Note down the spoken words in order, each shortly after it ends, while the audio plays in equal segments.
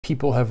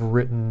People have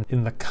written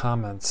in the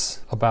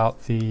comments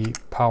about the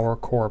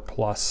PowerCore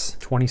Plus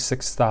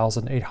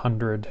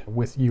 26800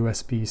 with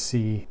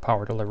USB-C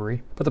power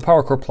delivery. But the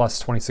PowerCore Plus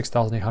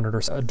 26800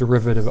 is a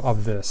derivative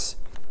of this.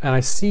 And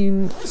I've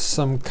seen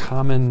some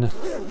common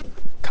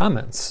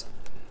comments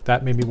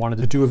that made me wanted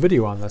to do a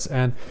video on this.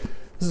 And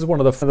this is one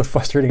of the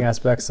frustrating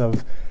aspects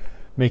of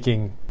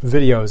making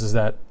videos, is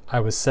that I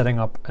was setting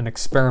up an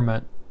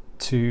experiment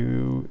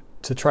to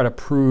try to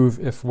prove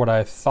if what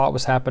I thought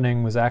was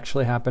happening was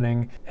actually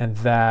happening, and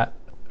that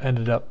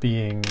ended up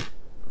being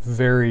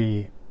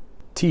very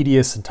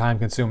tedious and time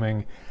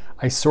consuming.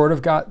 I sort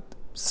of got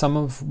some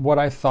of what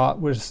I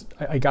thought was,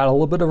 I got a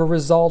little bit of a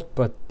result,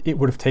 but it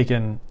would have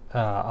taken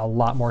a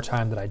lot more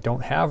time that I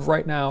don't have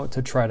right now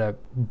to try to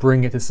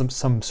bring it to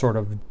some sort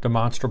of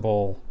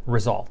demonstrable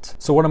result.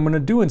 So what I'm going to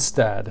do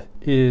instead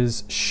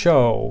is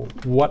show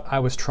what I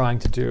was trying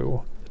to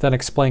do, then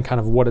explain kind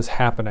of what is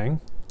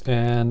happening.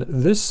 And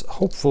this,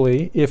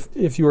 hopefully,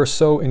 if you are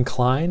so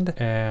inclined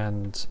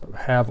and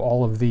have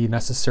all of the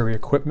necessary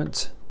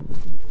equipment,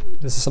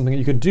 this is something that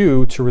you could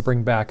do to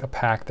bring back a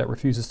pack that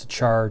refuses to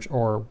charge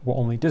or will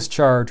only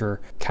discharge,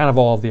 or kind of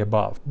all of the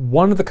above.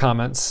 One of the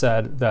comments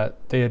said that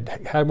they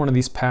had one of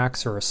these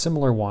packs or a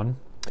similar one.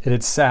 It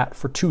had sat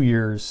for 2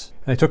 years,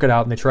 and they took it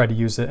out and they tried to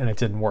use it and it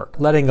didn't work.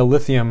 Letting a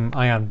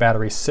lithium-ion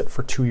battery sit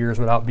for 2 years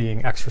without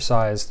being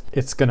exercised,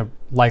 it's going to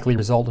likely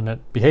result in it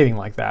behaving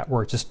like that,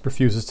 where it just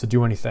refuses to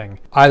do anything.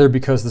 Either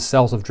because the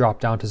cells have dropped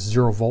down to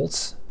 0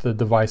 volts, the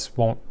device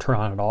won't turn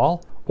on at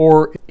all,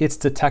 or it's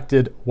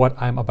detected what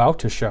I'm about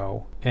to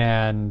show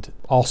and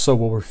also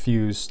will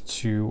refuse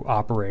to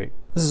operate.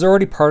 This is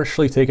already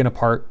partially taken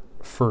apart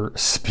for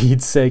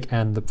speed's sake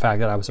and the fact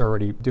that I was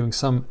already doing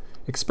some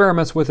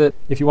experiments with it.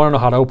 If you want to know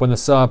how to open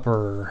this up,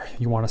 or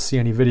you want to see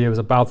any videos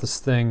about this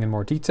thing in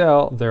more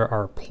detail, there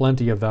are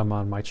plenty of them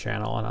on my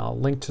channel, and I'll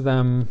link to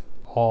them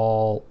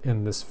all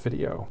in this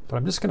video. But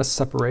I'm just going to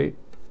separate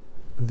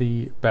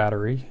the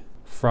battery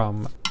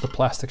from the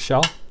plastic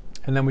shell,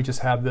 and then we just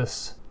have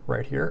this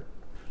right here.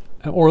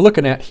 And what we're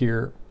looking at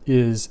here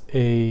is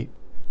a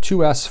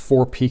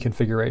 2S4P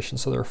configuration.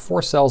 So there are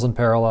 4 cells in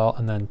parallel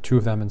and then 2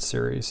 of them in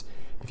series.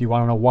 If you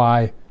want to know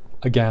why,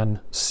 again,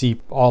 see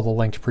all the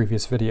linked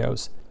previous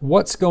videos.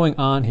 What's going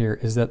on here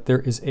is that there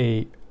is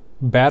a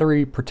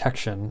battery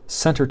protection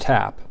center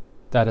tap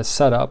that is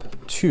set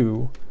up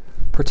to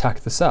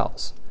protect the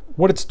cells.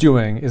 What it's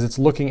doing is it's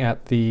looking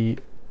at the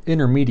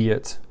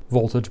intermediate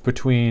voltage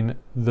between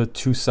the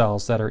 2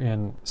 cells that are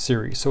in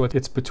series. So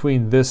it's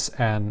between this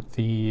and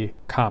the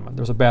common.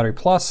 There's a battery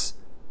plus,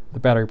 the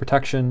battery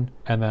protection,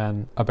 and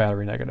then a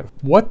battery negative.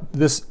 What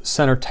this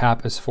center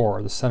tap is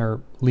for, the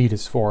center lead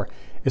is for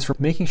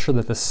making sure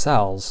that the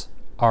cells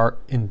are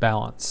in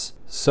balance,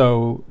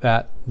 so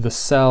that the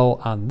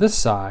cell on this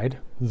side,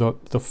 the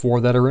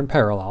 4 that are in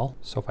parallel,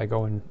 so if I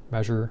go and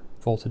measure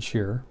voltage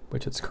here,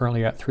 which it's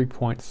currently at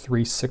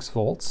 3.36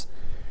 volts,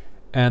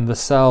 and the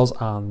cells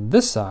on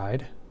this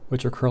side,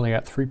 which are currently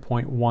at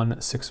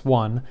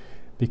 3.161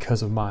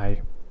 because of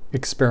my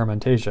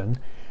experimentation,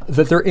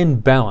 that they're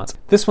in balance.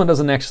 This one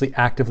doesn't actually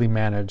actively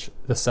manage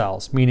the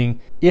cells, meaning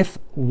if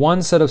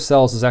one set of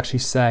cells is actually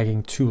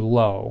sagging too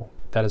low,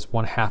 that is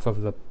 1/2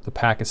 of the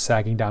pack is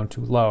sagging down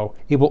too low,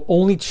 it will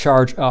only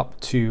charge up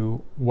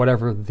to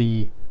whatever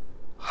the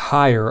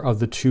higher of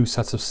the 2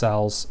 sets of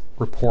cells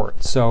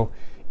report. So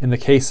in the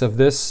case of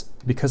this,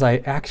 because I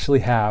actually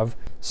have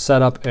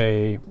set up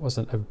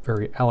wasn't a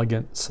very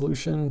elegant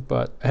solution,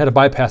 but I had to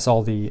bypass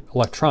all the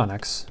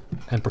electronics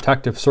and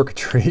protective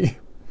circuitry.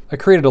 I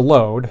created a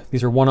load.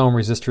 These are 1 ohm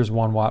resistors,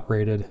 1 watt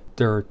rated.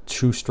 There are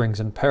 2 strings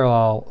in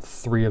parallel,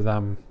 3 of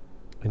them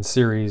in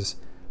series.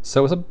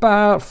 So it's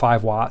about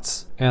 5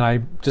 watts, and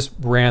I just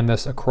ran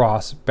this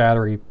across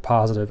battery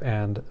positive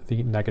and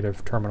the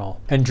negative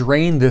terminal and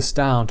drained this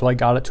down till I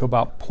got it to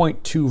about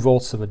 0.2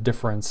 volts of a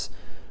difference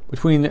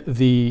between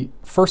the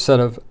first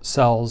set of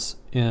cells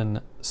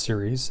in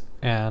series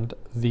and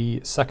the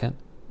second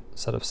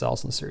set of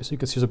cells in series. So you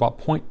can see there's about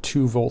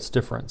 0.2 volts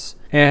difference.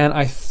 And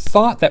I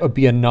thought that would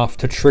be enough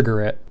to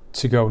trigger it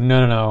to go,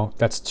 no,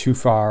 that's too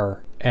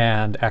far,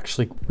 and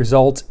actually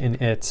result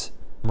in it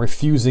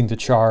refusing to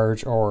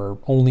charge or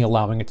only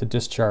allowing it to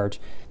discharge.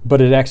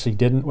 But it actually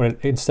didn't. What it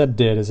instead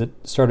did is it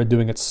started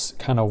doing its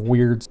kind of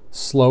weird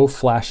slow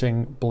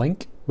flashing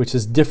blink, which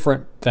is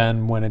different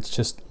than when it's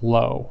just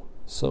low.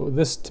 So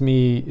this to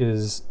me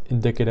is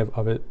indicative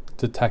of it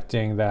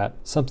detecting that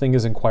something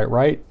isn't quite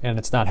right and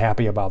it's not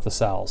happy about the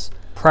cells.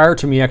 Prior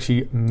to me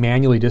actually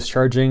manually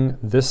discharging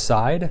this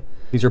side,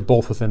 these are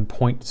both within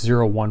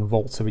 0.01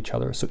 volts of each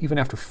other. So even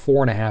after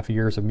 4.5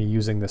 years of me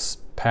using this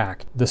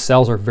pack, the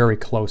cells are very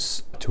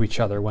close to each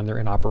other when they're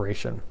in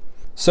operation.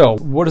 So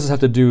what does this have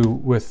to do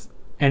with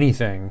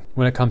anything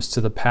when it comes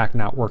to the pack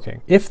not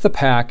working? If the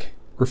pack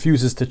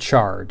refuses to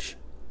charge,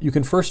 you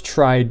can first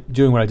try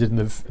doing what I did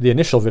in the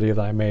initial video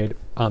that I made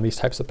on these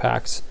types of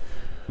packs,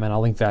 and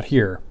I'll link that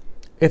here.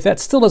 If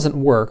that still doesn't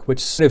work,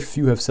 which a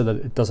few have said that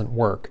it doesn't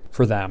work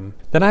for them,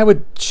 then I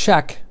would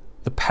check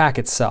the pack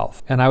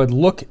itself, and I would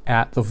look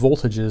at the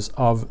voltages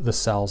of the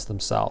cells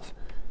themselves.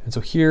 And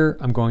so here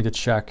I'm going to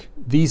check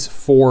these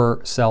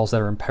 4 cells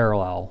that are in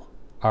parallel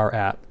are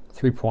at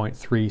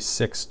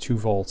 3.362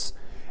 volts.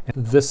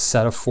 And this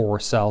set of 4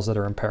 cells that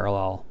are in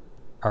parallel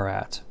are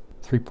at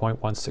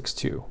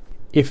 3.162.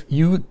 If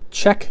you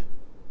check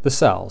the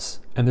cells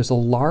and there's a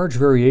large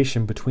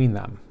variation between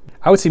them,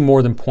 I would say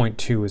more than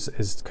 0.2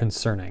 is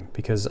concerning,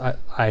 because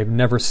I've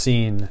never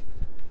seen,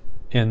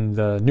 in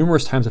the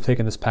numerous times I've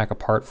taken this pack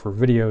apart for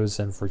videos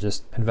and for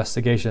just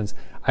investigations,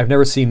 I've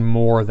never seen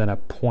more than a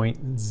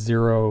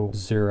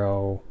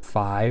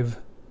 0.005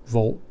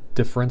 volt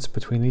difference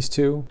between these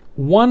two.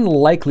 One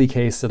likely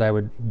case that I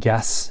would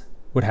guess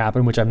would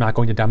happen, which I'm not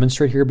going to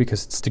demonstrate here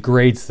because it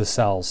degrades the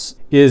cells,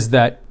 is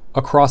that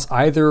across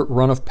either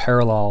run of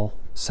parallel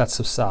sets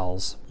of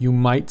cells, you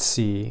might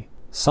see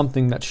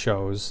something that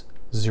shows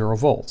 0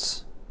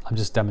 volts. I'm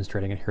just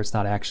demonstrating it here. It's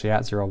not actually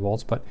at 0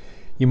 volts, but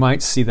you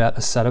might see that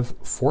a set of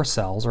 4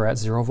 cells are at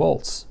 0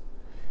 volts.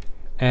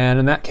 And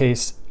in that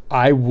case,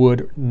 I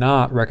would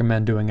not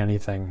recommend doing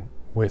anything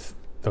with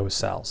those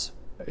cells.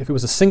 If it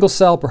was a single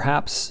cell,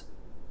 perhaps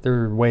there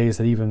are ways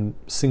that even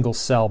single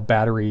cell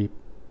battery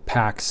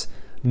packs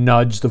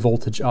nudge the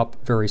voltage up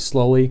very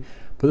slowly,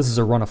 but this is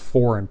a run of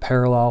 4 in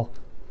parallel.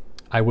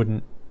 I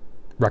wouldn't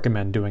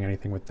recommend doing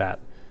anything with that.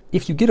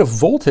 If you get a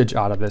voltage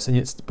out of this,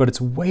 but it's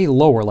way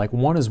lower, like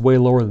one is way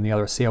lower than the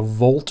other, say a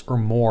volt or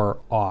more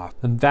off,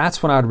 then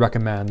that's when I would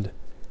recommend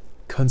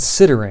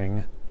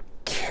considering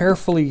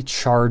carefully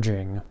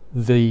charging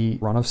the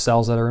run of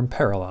cells that are in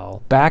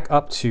parallel back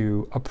up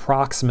to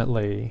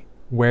approximately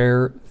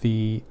where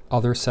the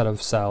other set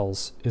of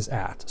cells is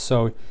at.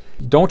 So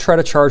don't try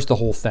to charge the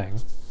whole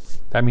thing.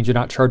 That means you're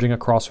not charging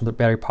across from the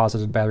battery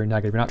positive to battery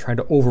negative. You're not trying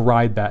to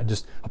override that and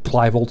just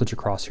apply voltage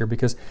across here,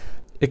 because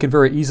it can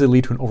very easily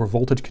lead to an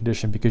overvoltage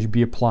condition, because you'd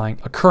be applying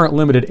a current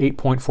limited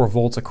 8.4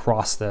 volts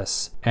across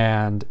this.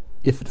 And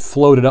if it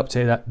floated up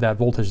to that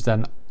voltage,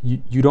 then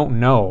you don't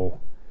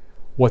know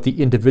what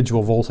the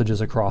individual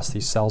voltages across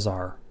these cells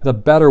are. The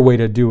better way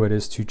to do it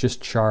is to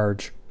just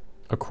charge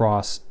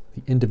across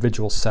the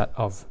individual set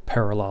of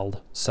paralleled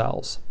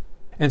cells.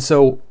 And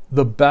so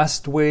the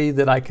best way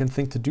that I can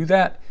think to do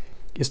that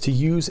is to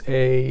use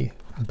a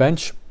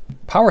bench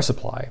power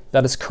supply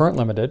that is current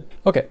limited.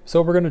 Okay, so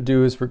what we're going to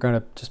do is we're going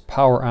to just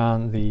power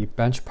on the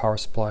bench power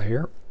supply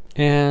here.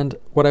 And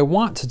what I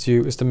want to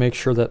do is to make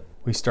sure that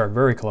we start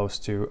very close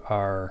to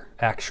our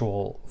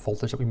actual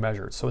voltage that we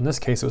measured. So in this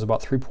case, it was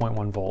about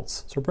 3.1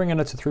 volts. So we're bringing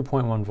it to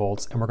 3.1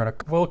 volts, and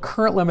we'll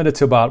current limit it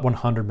to about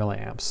 100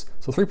 milliamps.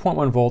 So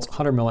 3.1 volts,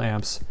 100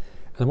 milliamps.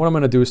 And what I'm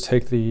going to do is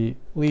take the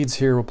leads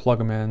here, we'll plug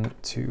them in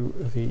to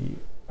the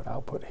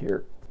output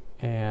here,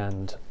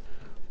 and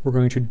we're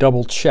going to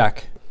double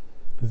check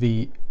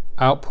the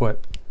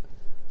output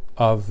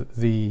of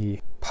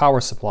the power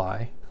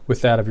supply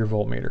with that of your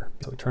voltmeter.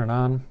 So we turn it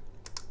on,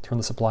 turn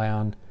the supply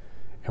on,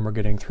 and we're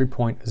getting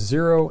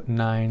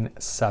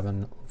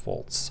 3.097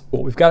 volts.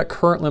 Well, we've got it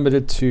current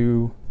limited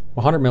to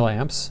 100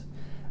 milliamps.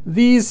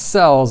 These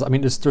cells, I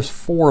mean, there's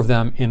 4 of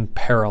them in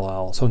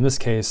parallel. So in this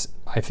case,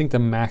 I think the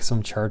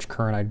maximum charge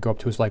current I'd go up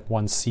to is like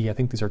 1C. I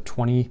think these are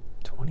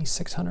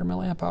 2600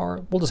 milliamp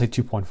hour. We'll just say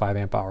 2.5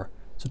 amp hour.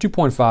 So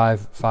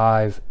 2.5,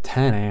 5,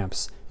 10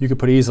 amps. You could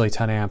put easily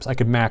 10 amps. I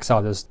could max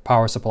out this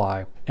power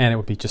supply and it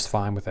would be just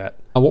fine with that.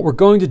 Now what we're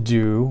going to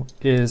do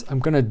is I'm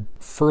going to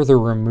further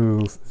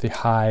remove the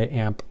high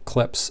amp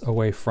clips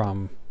away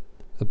from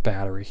the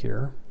battery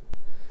here.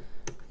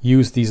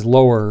 Use these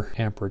lower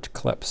amperage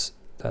clips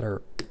that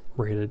are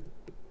rated.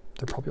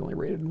 They're probably only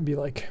rated to be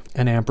like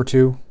an amp or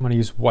 2. I'm going to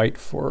use white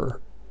for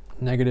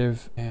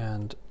negative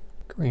and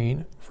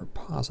green for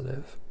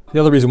positive. The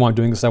other reason why I'm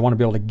doing this is I want to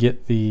be able to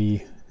get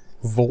the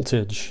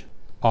voltage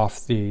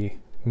off the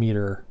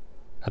meter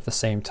at the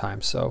same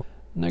time. So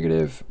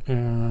negative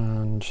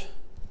and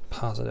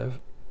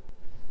positive.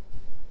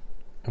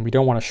 And we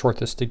don't want to short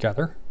this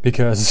together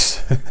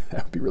because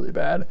that would be really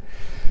bad.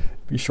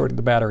 Be shorting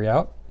the battery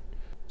out.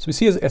 So we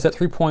see it's at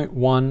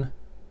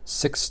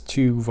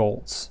 3.162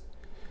 volts.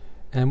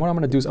 And what I'm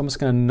going to do is I'm just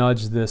going to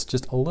nudge this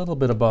just a little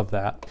bit above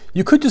that.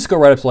 You could just go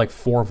right up to like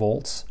 4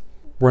 volts.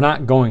 We're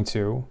not going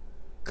to,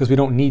 because we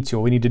don't need to.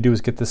 What we need to do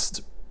is get this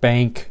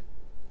bank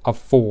of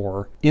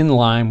 4 in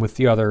line with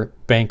the other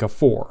bank of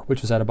 4,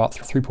 which is at about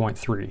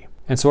 3.3.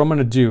 And so what I'm going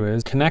to do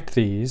is connect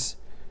these.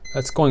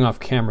 That's going off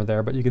camera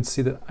there, but you can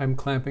see that I'm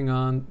clamping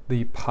on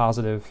the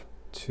positive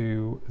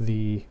to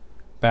the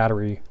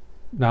battery,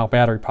 now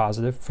battery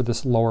positive for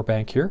this lower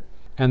bank here,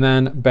 and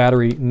then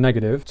battery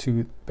negative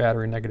to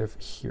battery negative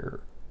here.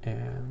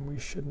 And we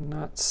should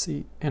not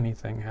see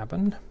anything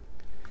happen.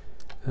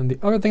 And the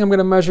other thing I'm going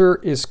to measure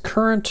is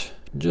current,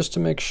 just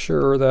to make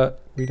sure that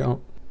we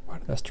don't. Why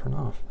did this turn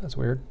off? That's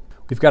weird.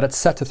 We've got it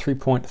set to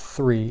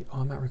 3.3. Oh,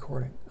 I'm not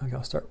recording. Okay,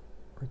 I'll start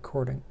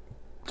recording.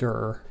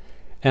 And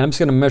I'm just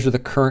going to measure the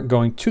current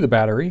going to the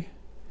battery,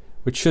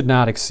 which should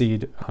not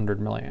exceed 100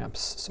 milliamps.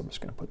 So I'm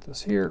just going to put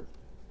this here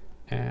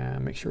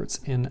and make sure it's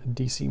in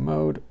DC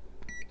mode.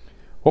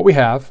 What we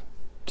have,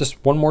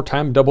 just one more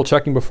time, double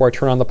checking before I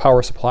turn on the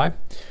power supply.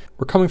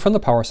 We're coming from the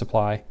power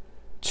supply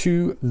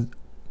to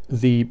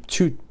the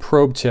 2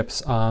 probe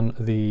tips on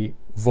the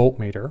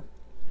voltmeter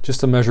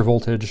just to measure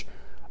voltage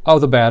of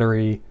the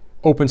battery.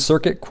 Open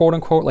circuit, quote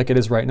unquote, like it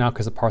is right now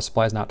because the power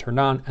supply is not turned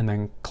on, and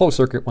then closed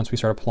circuit once we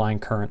start applying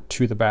current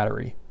to the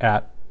battery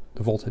at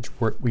the voltage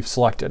we've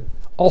selected.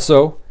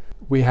 Also,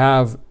 we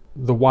have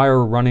the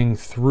wire running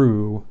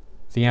through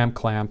the amp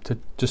clamp to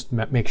just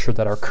make sure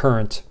that our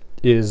current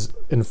is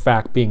in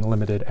fact being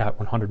limited at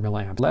 100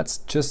 milliamps. Let's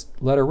just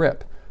let it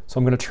rip. So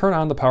I'm going to turn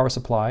on the power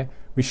supply.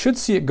 We should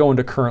see it go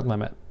into current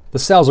limit. The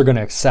cells are going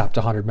to accept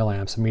 100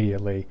 milliamps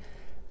immediately,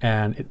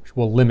 and it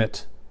will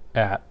limit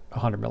at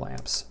 100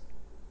 milliamps.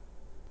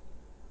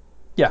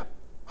 Yeah,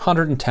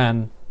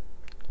 110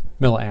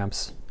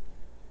 milliamps.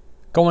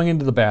 Going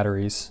into the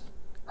batteries,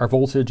 our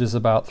voltage is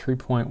about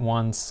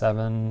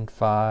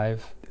 3.175.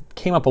 It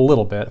came up a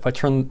little bit. If I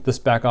turn this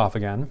back off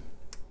again,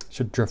 it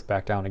should drift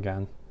back down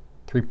again.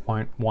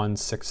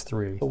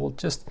 3.163. So we'll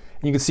just,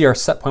 and you can see our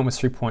set point was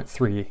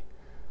 3.3.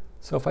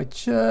 So if I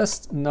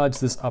just nudge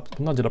this up,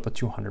 nudge it up to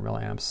 200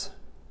 milliamps.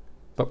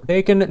 But we're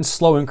taking it in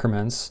slow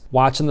increments,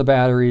 watching the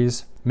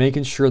batteries,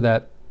 making sure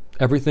that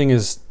everything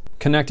is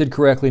connected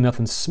correctly,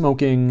 nothing's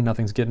smoking,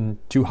 nothing's getting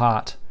too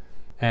hot,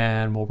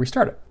 and we'll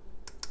restart it.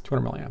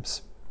 200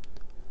 milliamps.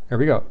 There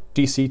we go.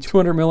 DC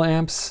 200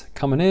 milliamps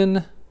coming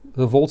in.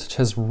 The voltage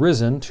has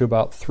risen to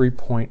about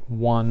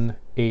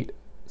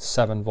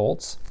 3.187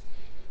 volts.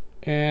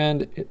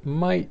 And it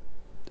might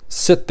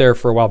sit there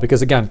for a while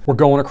because, again, we're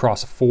going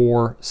across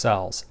 4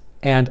 cells.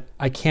 And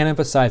I can't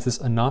emphasize this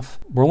enough.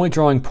 We're only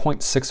drawing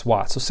 0.6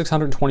 watts, so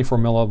 624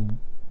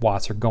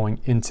 milliwatts are going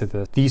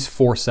into these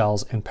 4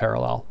 cells in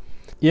parallel.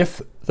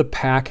 If the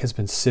pack has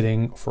been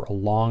sitting for a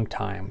long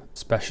time,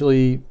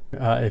 especially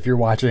if you're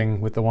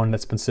watching with the one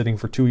that's been sitting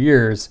for 2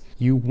 years,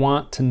 you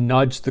want to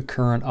nudge the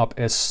current up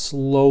as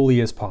slowly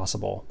as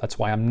possible. That's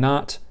why I'm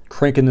not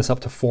cranking this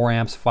up to 4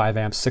 amps, 5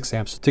 amps, 6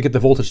 amps to get the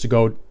voltage to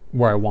go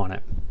where I want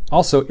it.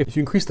 Also, if you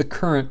increase the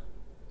current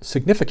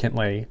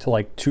significantly to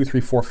like 2, 3,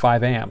 4,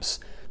 5 amps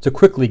to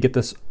quickly get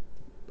this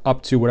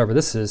up to whatever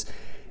this is,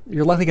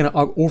 you're likely going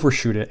to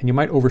overshoot it, and you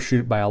might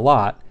overshoot it by a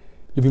lot.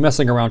 You'll be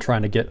messing around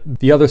trying to get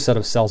the other set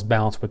of cells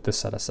balanced with this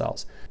set of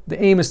cells.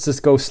 The aim is to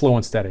just go slow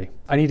and steady.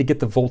 I need to get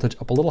the voltage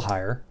up a little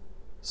higher,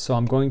 so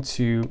I'm going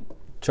to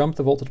jump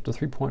the voltage up to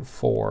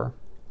 3.4,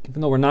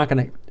 even though we're not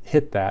going to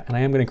hit that, and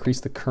I am going to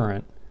increase the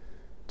current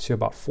to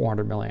about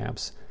 400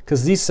 milliamps.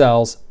 Because these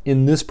cells,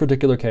 in this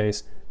particular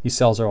case, these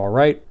cells are all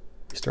right.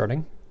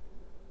 Restarting.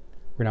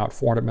 We're now at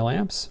 400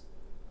 milliamps.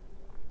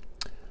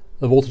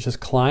 The voltage has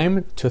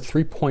climbed to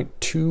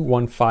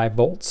 3.215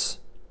 volts.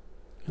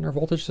 And our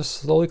voltage is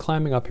slowly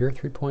climbing up here,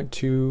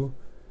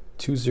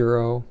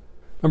 3.220.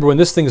 Remember, when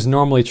this thing is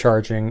normally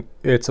charging,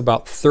 it's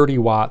about 30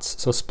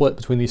 watts. So split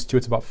between these two,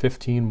 it's about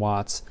 15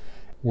 watts.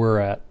 We're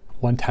at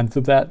 1/10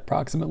 of that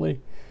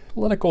approximately.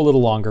 Let it go a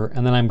little longer,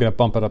 and then I'm going to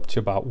bump it up to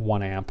about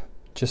 1 amp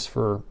just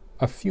for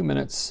a few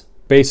minutes.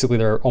 Basically,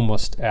 they're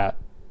almost at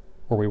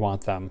where we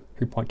want them,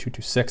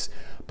 3.226.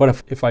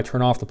 But if I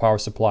turn off the power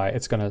supply,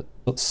 it's going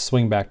to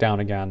swing back down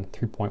again,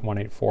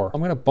 3.184. I'm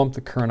going to bump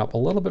the current up a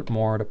little bit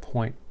more to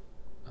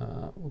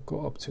we'll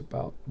go up to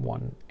about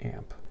 1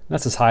 amp. And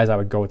that's as high as I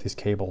would go with these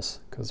cables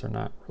because they're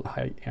not really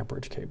high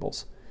amperage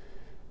cables.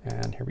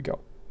 And here we go,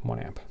 1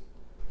 amp.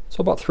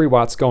 So about 3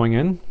 watts going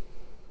in.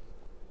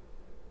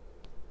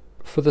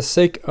 For the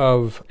sake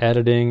of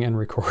editing and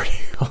recording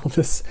all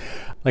this,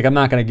 like I'm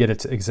not going to get it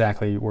to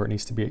exactly where it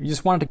needs to be. You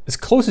just want it to, as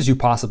close as you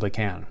possibly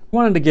can. You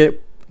wanted to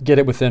get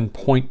it within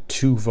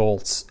 0.2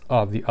 volts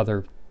of the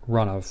other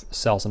run of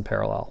cells in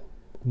parallel.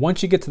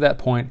 Once you get to that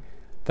point,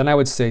 then I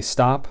would say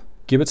stop,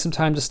 give it some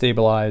time to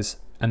stabilize,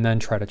 and then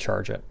try to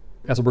charge it.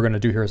 That's what we're going to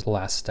do here as the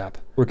last step.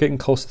 We're getting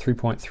close to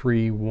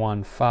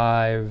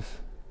 3.315.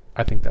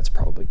 I think that's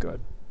probably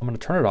good. I'm going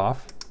to turn it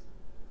off.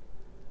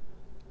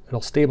 It'll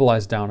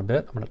stabilize down a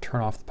bit. I'm going to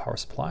turn off the power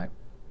supply.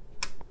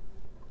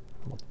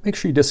 Make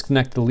sure you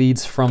disconnect the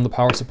leads from the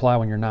power supply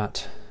when you're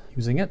not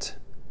using it.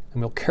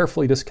 And we'll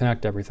carefully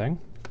disconnect everything.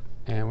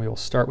 And we will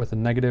start with a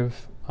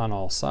negative on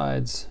all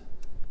sides.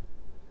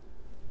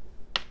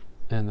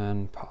 And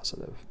then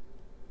positive.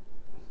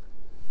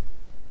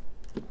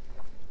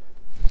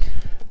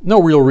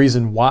 No real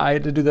reason why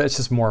to do that. It's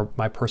just more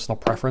my personal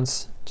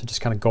preference to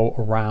just kind of go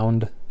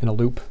around in a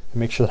loop and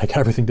make sure that I got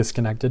everything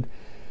disconnected.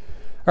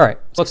 All right,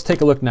 so let's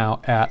take a look now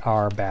at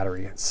our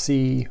battery and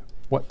see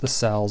what the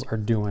cells are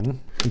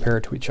doing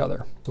compared to each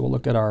other. So we'll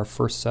look at our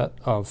first set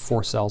of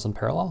 4 cells in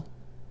parallel,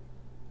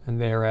 and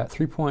they are at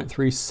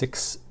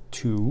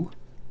 3.362,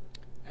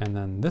 and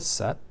then this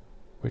set,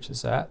 which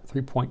is at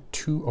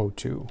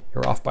 3.202.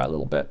 You're off by a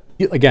little bit.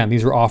 Again,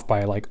 these are off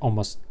by like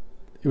almost,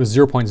 it was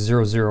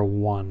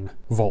 0.001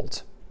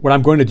 volt. What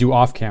I'm going to do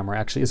off camera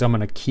actually is I'm going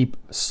to keep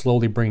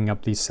slowly bringing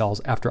up these cells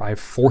after I've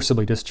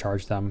forcibly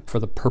discharged them for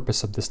the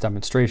purpose of this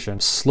demonstration.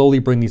 Slowly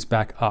bring these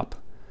back up.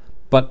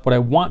 But what I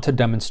want to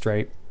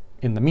demonstrate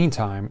in the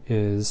meantime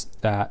is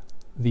that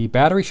the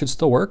battery should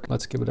still work.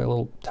 Let's give it a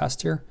little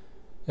test here.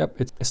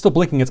 Yep, it's still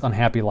blinking its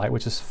unhappy light,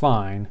 which is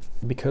fine,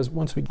 because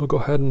once we'll go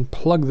ahead and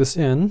plug this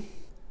in,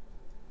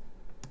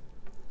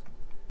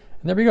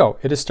 and there we go,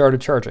 it has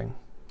started charging.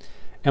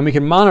 And we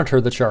can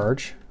monitor the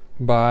charge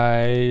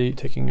by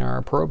taking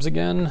our probes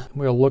again.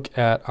 We'll look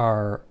at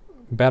our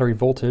battery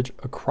voltage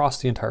across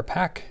the entire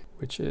pack,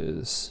 which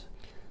is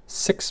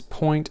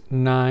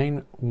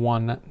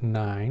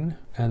 6.919.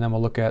 And then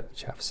we'll look at the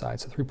shaft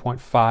side, so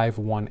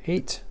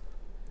 3.518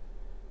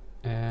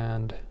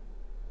 and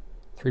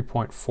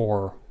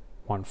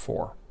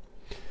 3.414.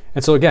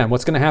 And so again,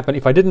 what's going to happen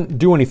if I didn't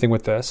do anything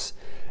with this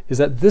is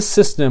that this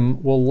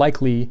system will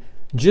likely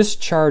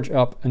just charge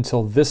up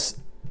until this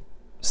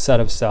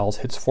set of cells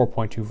hits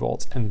 4.2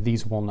 volts, and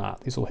these will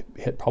not. These will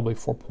hit probably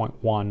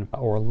 4.1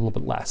 or a little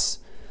bit less.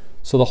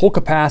 So the whole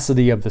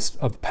capacity of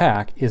the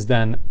pack is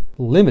then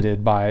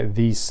limited by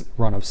these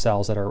run of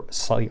cells that are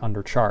slightly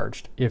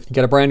undercharged. If you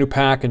get a brand new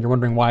pack and you're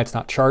wondering why it's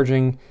not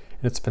charging,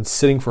 it's been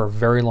sitting for a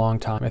very long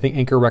time. I think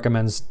Anker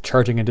recommends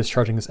charging and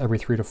discharging this every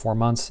 3 to 4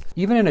 months.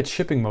 Even in its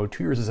shipping mode,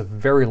 2 years is a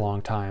very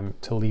long time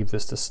to leave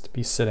this to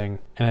be sitting,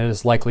 and it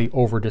is likely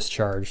over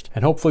discharged.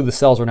 And hopefully the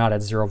cells are not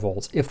at 0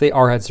 volts. If they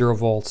are at 0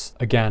 volts,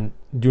 again,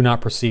 do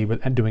not proceed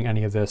with doing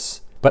any of this.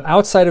 But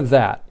outside of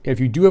that, if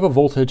you do have a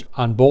voltage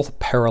on both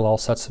parallel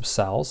sets of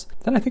cells,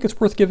 then I think it's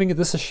worth giving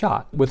this a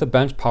shot with a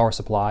bench power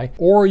supply,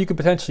 or you could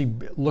potentially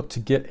look to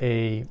get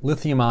a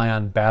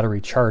lithium-ion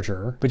battery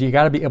charger, but you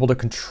gotta be able to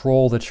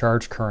control the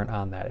charge current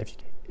on that.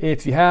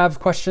 If you have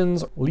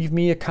questions, leave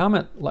me a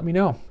comment, let me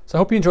know. So I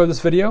hope you enjoyed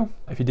this video.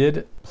 If you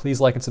did, please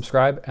like and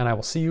subscribe, and I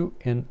will see you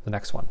in the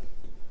next one.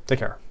 Take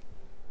care.